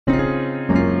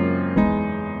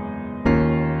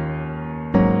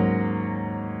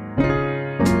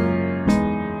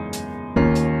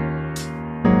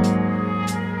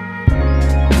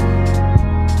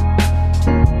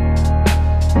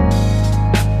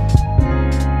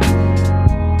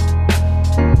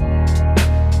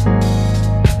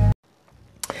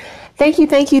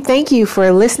Thank you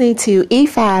for listening to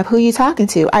E5, Who You Talking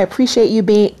To. I appreciate you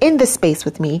being in the space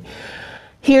with me.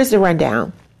 Here's the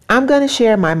rundown. I'm going to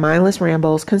share my mindless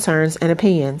rambles, concerns, and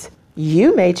opinions.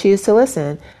 You may choose to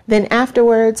listen. Then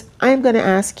afterwards, I'm going to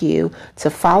ask you to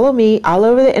follow me all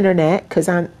over the internet because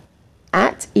I'm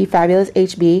at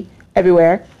eFabulousHB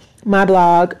everywhere. My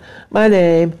blog, my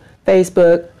name,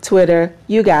 Facebook, Twitter,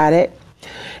 you got it.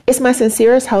 It's my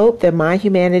sincerest hope that my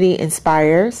humanity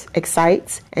inspires,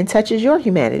 excites, and touches your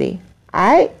humanity. All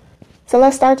right? So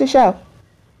let's start the show.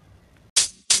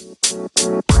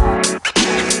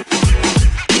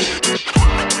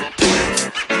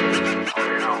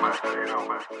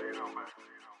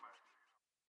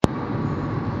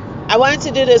 I wanted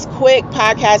to do this quick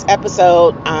podcast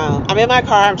episode. I'm in my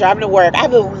car. I'm driving to work. I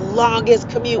have the longest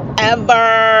commute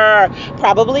ever.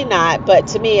 Probably not, but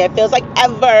to me, it feels like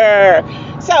ever.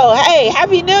 So, hey,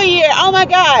 Happy New Year. Oh, my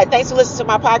God. Thanks for listening to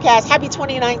my podcast. Happy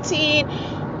 2019.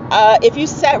 If you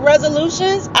set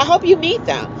resolutions, I hope you meet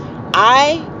them.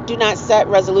 I do not set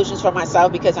resolutions for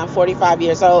myself because I'm 45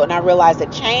 years old and I realize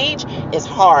that change is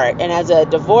hard. And as a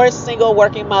divorced, single,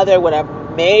 working mother with a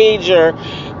major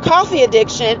coffee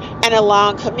addiction and a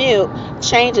long commute,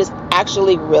 change is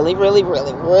actually really, really,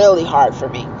 really, really hard for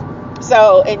me.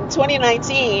 So in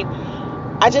 2019,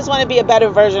 I just want to be a better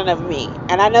version of me.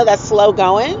 And I know that's slow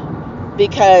going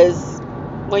because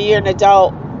when you're an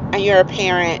adult and you're a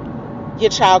parent,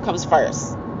 your child comes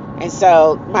first. And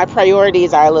so my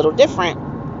priorities are a little different.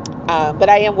 But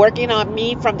I am working on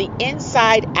me from the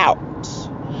inside out.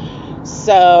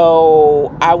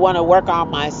 So I want to work on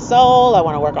my soul. I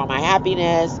want to work on my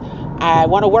happiness. I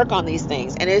want to work on these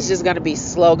things. And it's just going to be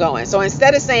slow going. So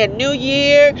instead of saying new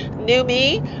year, new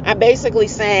me, I'm basically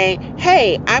saying,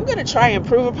 hey, I'm going to try and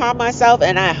improve upon myself.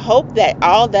 And I hope that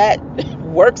all that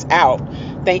works out.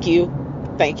 Thank you.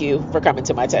 Thank you for coming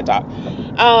to my TED Talk.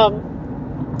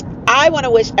 I want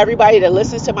to wish everybody that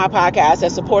listens to my podcast,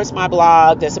 that supports my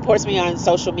blog, that supports me on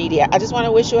social media, I just want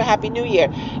to wish you a happy new year.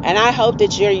 And I hope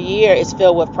that your year is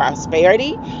filled with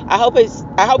prosperity. I hope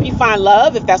you find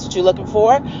love if that's what you're looking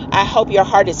for. I hope your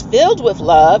heart is filled with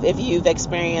love if you've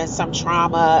experienced some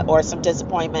trauma or some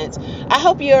disappointments. I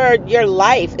hope your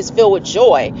life is filled with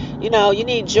joy. You know, you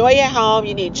need joy at home.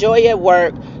 You need joy at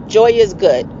work. Joy is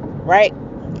good, right?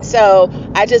 So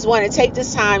I just want to take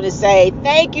this time to say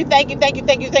thank you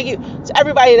to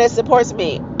everybody that supports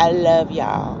me. I love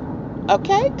y'all.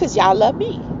 Okay? Because y'all love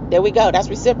me. There we go. That's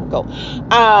reciprocal.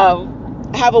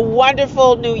 Have a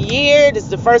wonderful new year. This is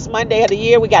the first Monday of the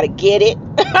year. We got to get it.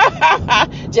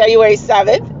 January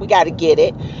 7th. We got to get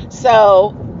it. So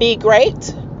be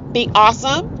great. Be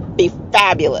awesome. Be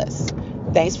fabulous.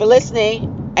 Thanks for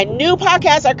listening. And new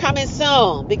podcasts are coming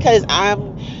soon because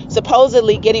I'm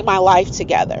supposedly getting my life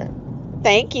together.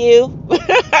 Thank you.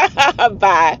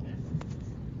 Bye.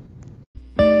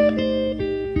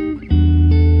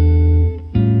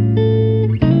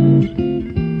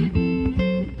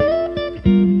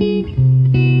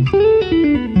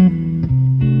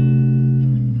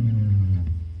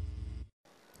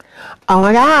 Oh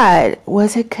my God,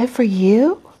 was it good for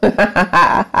you?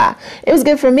 It was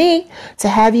good for me to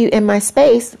have you in my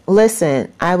space.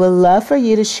 Listen, I would love for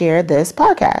you to share this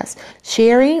podcast.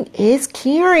 Sharing is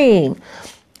caring.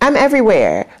 I'm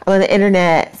everywhere. I'm on the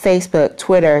internet, Facebook,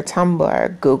 Twitter,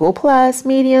 Tumblr, Google+,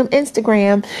 Medium,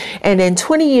 Instagram. And in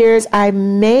 20 years, I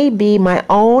may be my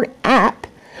own app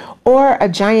or a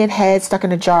giant head stuck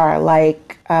in a jar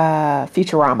like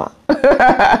Futurama.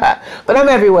 But I'm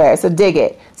everywhere, so dig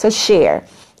it. So share.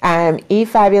 I'm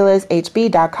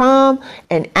eFabuloushB.com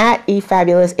and at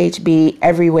eFabuloushB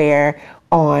everywhere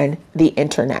on the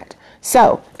internet.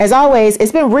 So, as always,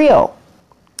 it's been real.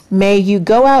 May you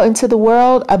go out into the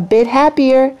world a bit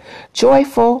happier,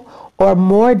 joyful, or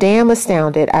more damn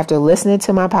astounded after listening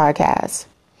to my podcast.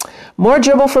 More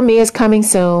dribble from me is coming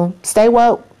soon. Stay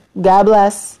woke. God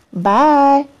bless.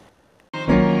 Bye.